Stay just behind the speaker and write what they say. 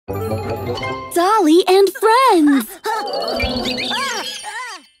Dolly and Friends!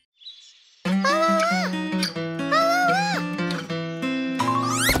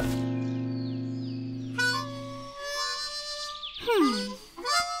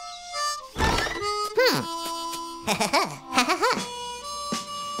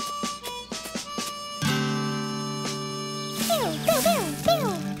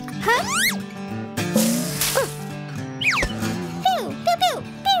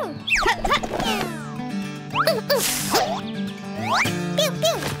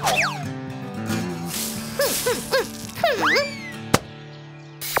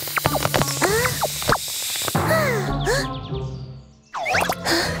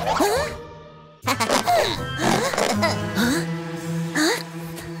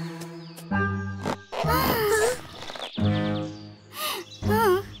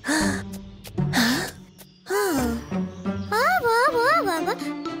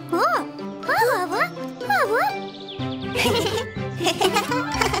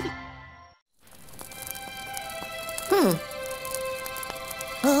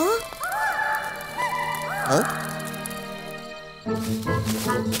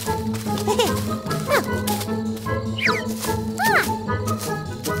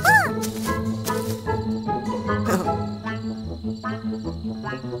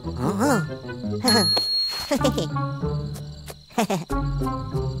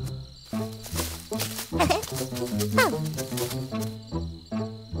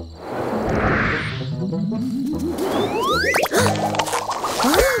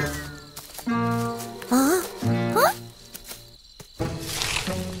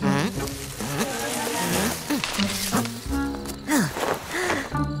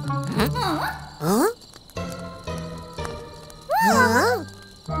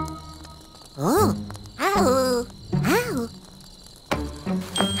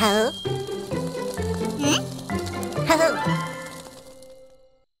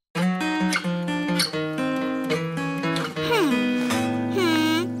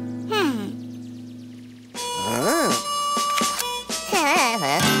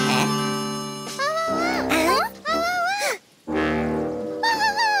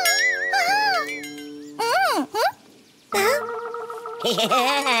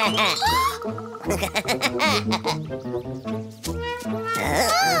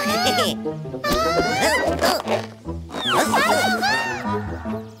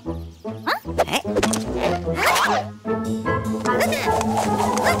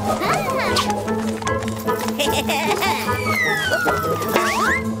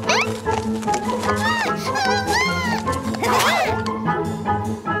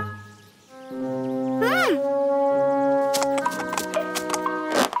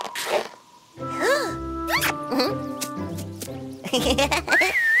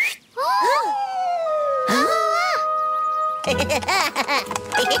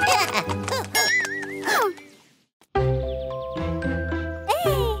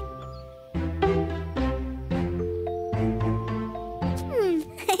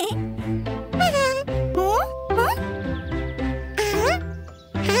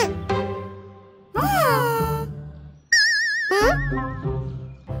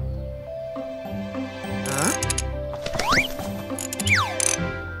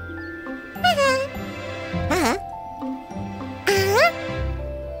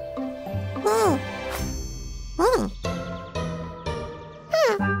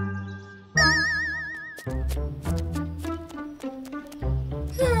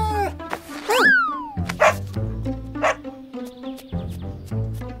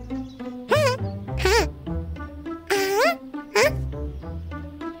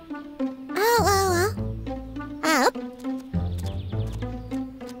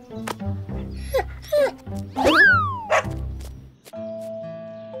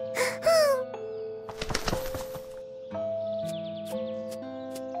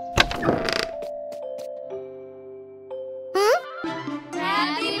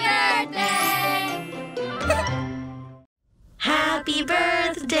 Happy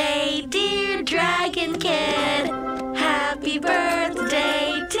birthday, dear Dragon Kid. Happy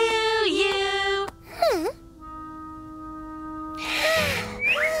birthday to you.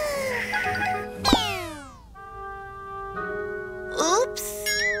 Oops.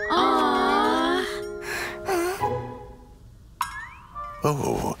 Aww.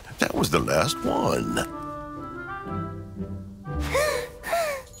 Oh, that was the last one.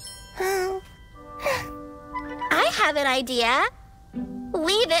 I have an idea.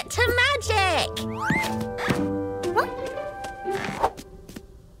 Leave it to magic.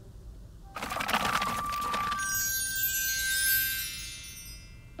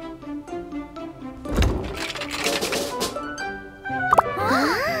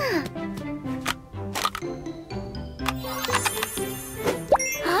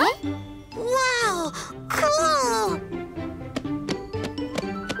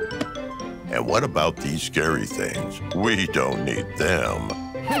 And what about these scary things? We don't need them.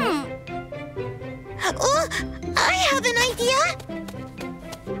 Oh, I have an idea.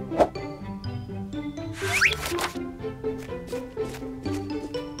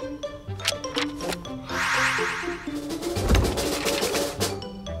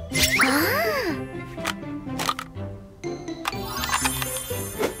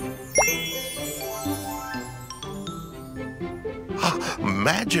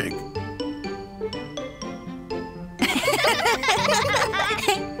 Magic!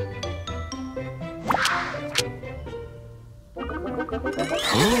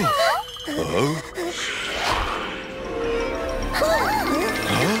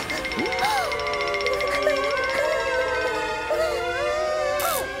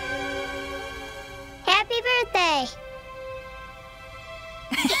 Happy birthday.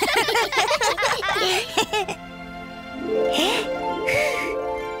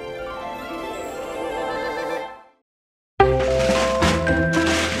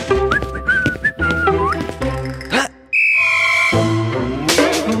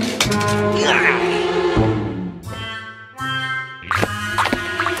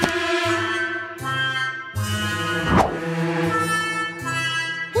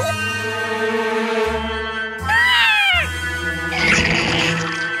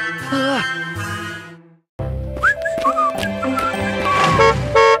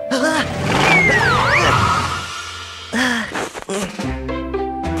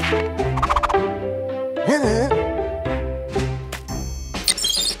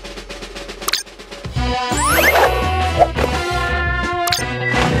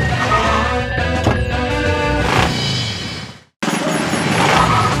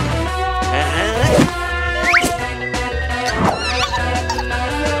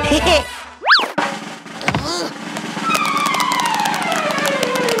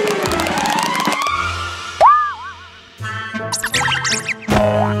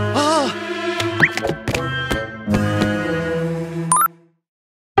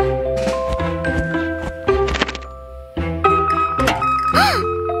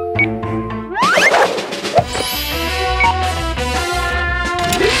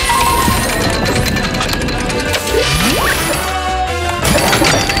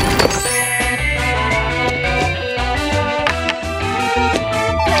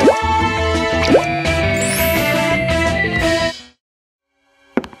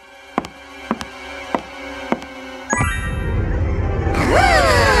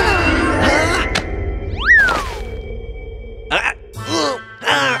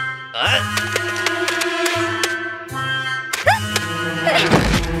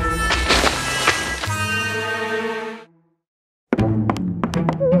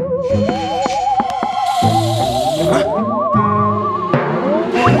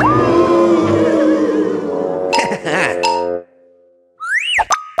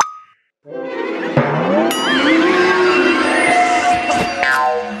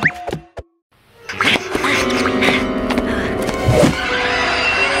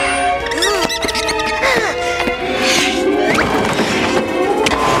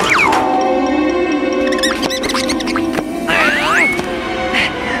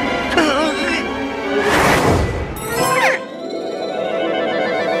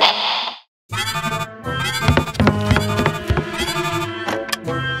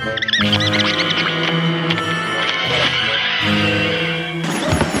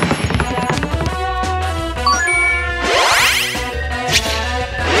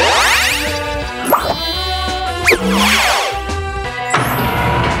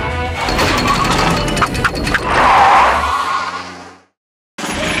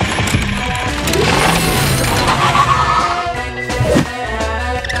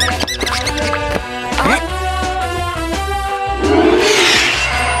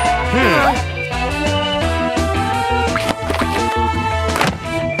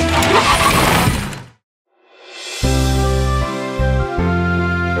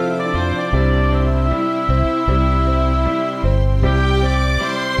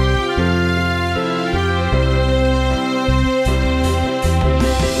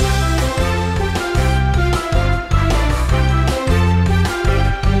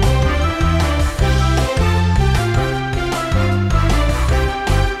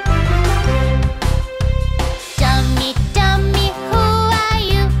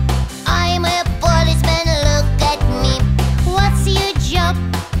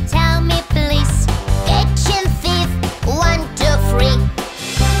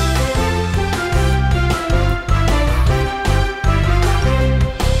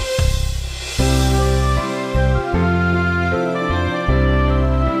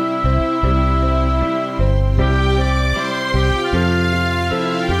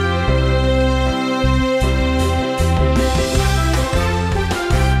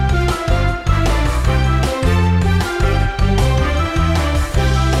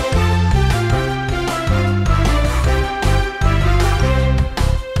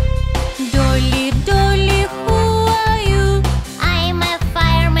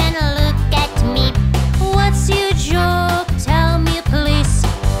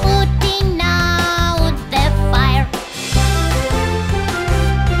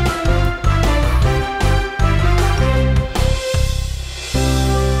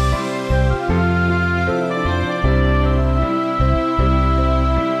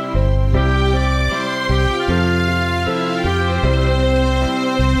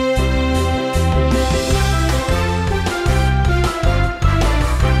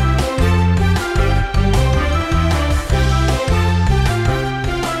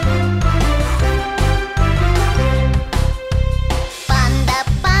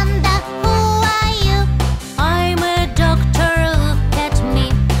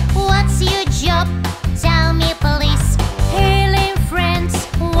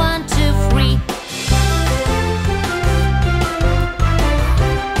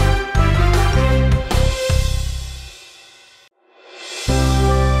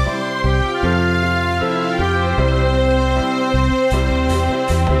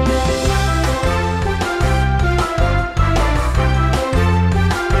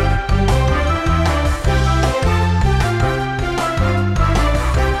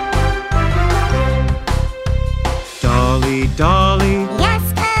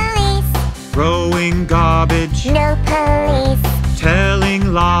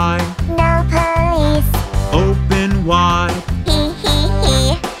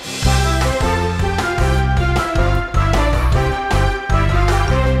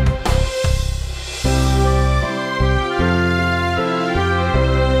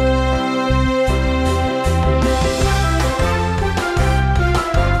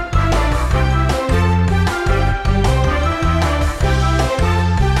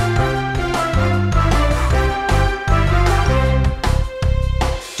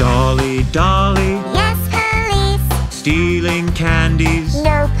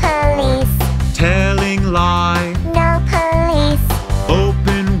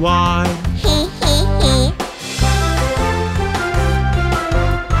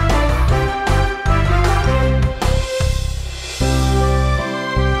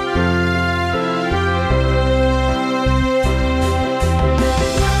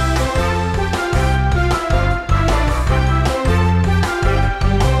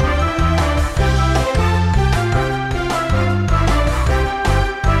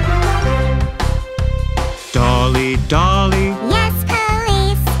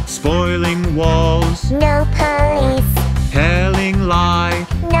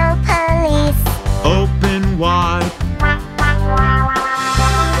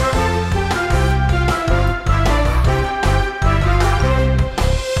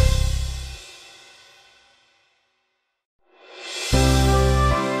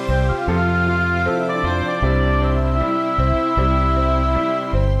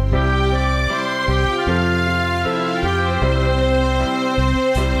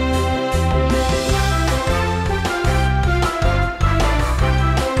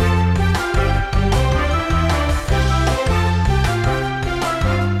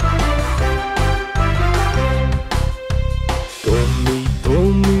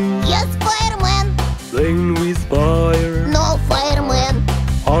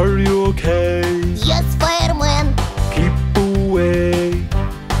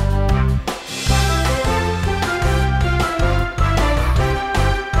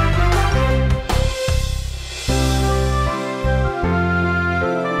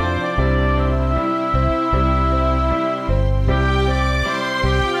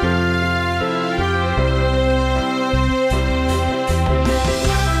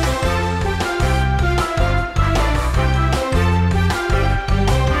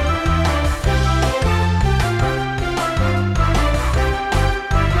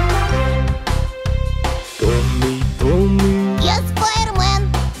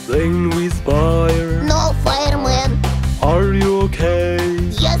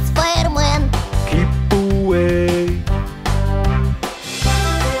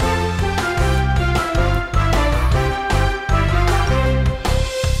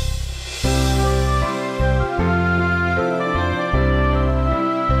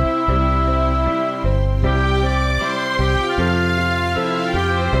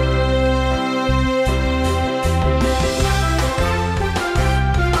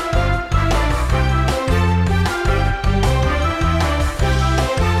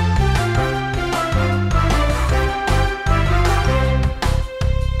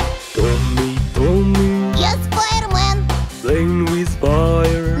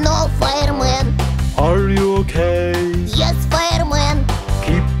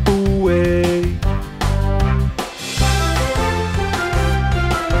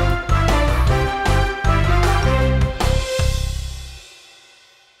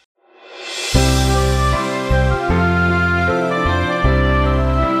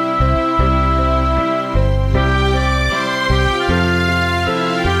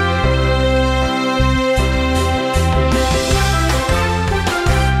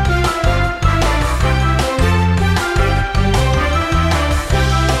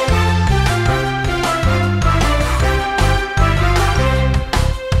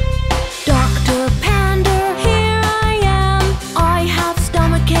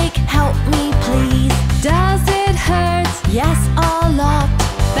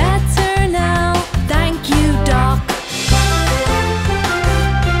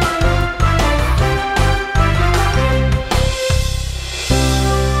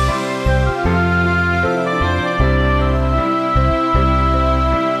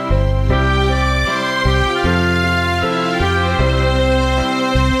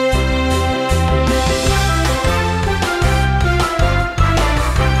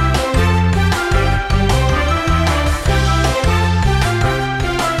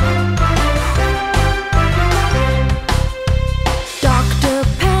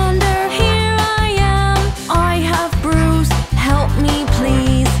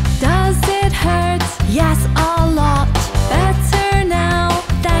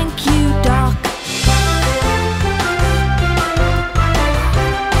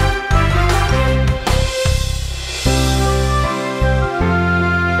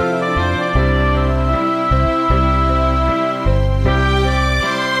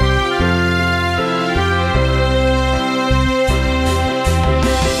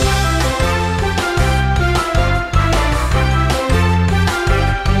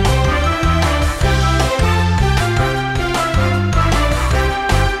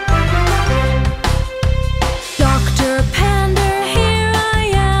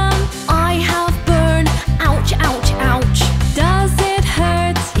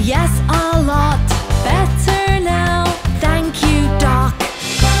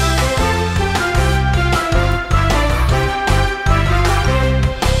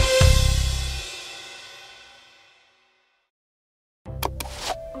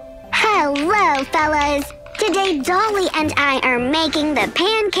 Hello, fellas! Today, Dolly and I are making the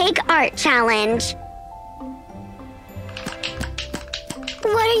Pancake Art Challenge.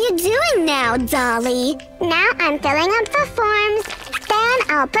 What are you doing now, Dolly? Now I'm filling up the forms. Then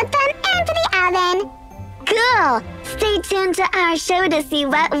I'll put them into the oven. Cool! Stay tuned to our show to see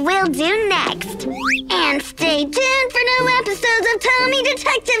what we'll do next. And stay tuned for new episodes of Tommy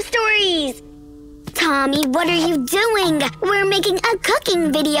Detective Stories! Tommy, what are you doing? We're making a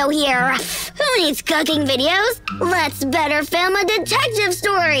cooking video here. Who needs cooking videos? Let's better film a detective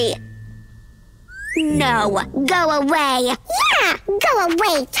story. No, go away. Yeah, go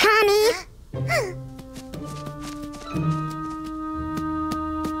away, Tommy.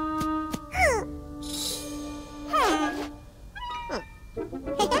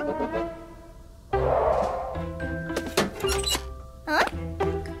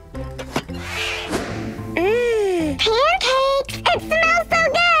 Pancakes! It smells so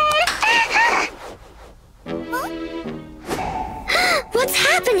good! What's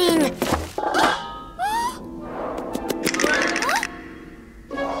happening?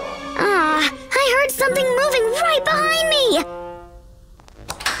 I heard something moving right behind me.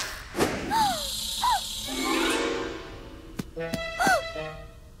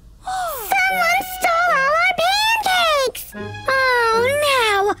 Someone stole all our pancakes! Oh,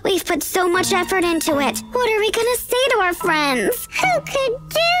 no! We've put so much effort into it. What are we gonna say to our friends? Who could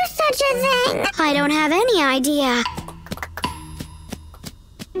do such a thing? I don't have any idea.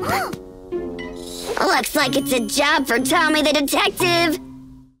 Looks like it's a job for Tommy the detective.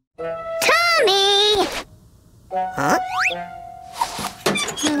 Tommy!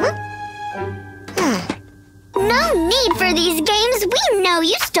 No need for these games. We know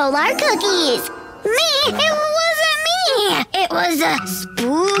you stole our cookies. Me? It wasn't me. It was a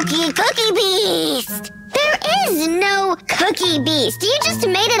spooky cookie beast. There is no cookie beast. You just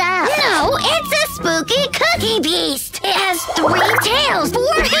made it up. No, it's a spooky cookie beast. It has 3 tails,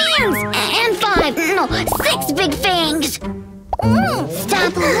 4 hands, and 6 big fangs.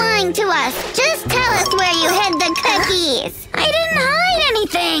 Stop lying to us. Just tell us where you hid the cookies. I didn't hide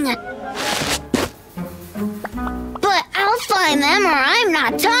anything. But I'll find them or I'm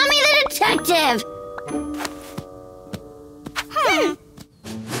not Tommy the detective.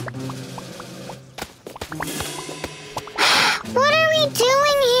 What are we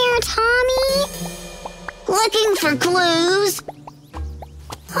doing here, Tommy? Looking for clues.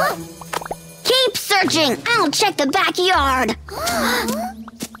 Keep searching. I'll check the backyard.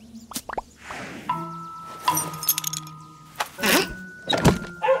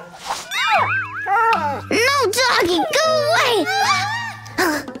 No, doggy, go away.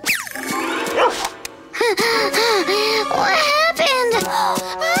 What happened?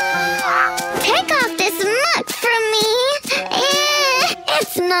 Take off this muck from me.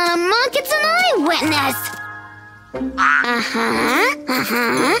 It's not a muck, it's an eyewitness.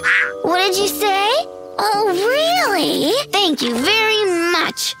 What did you say? Oh, really? Thank you very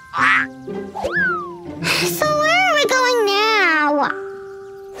much. So where are we going now?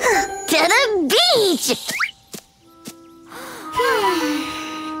 To the beach!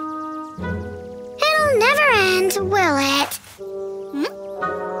 It'll never end, will it?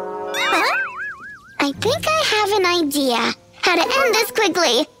 I think I have an idea. How to end this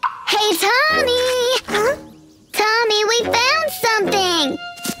quickly. Hey, Tommy! Tommy, we found something!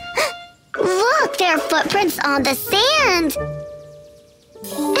 Look, there are footprints on the sand.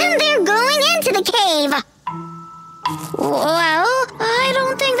 And they're going into the cave. Well, I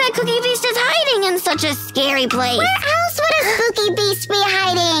don't think that Cookie Beast is hiding in such a scary place. Where else would a spooky beast be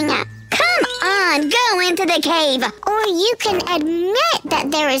hiding? Come on, go into the cave. Or you can admit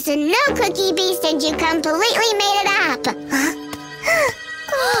that there is no cookie beast and you completely made it up.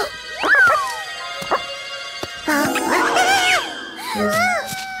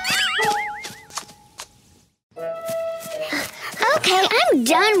 Okay, I'm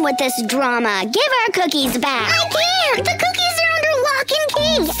done with this drama. Give our cookies back. I can't! The cookies are under lock and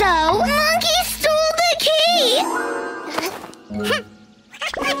key! So, Monkey stole the key!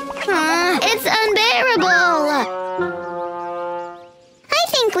 It's unbearable. I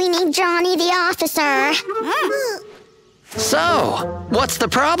think we need Johnny the officer. So, what's the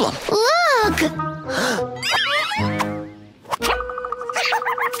problem? Look!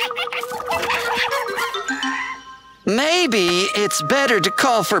 Maybe it's better to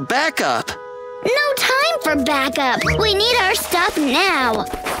call for backup. No time for backup. We need our stuff now.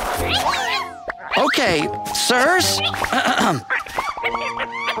 Okay, sirs.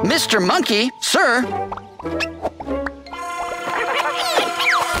 Mr. Monkey, sir.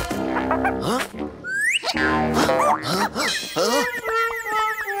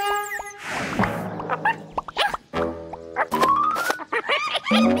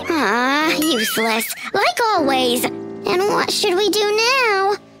 useless, like always. And what should we do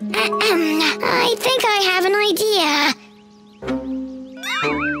now? I think I have an idea.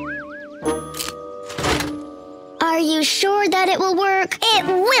 Are you sure that it will work? It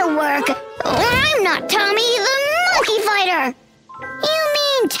will work. I'm not Tommy the Monkey Fighter. You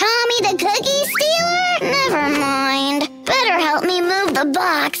mean Tommy the Cookie Stealer? Never mind. Better help me move the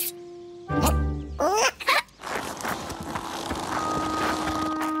box.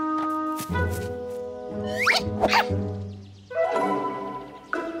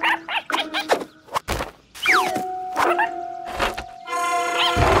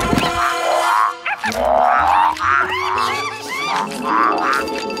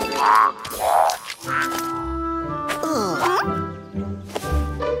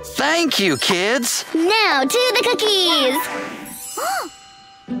 Thank you, kids. Now to the cookies.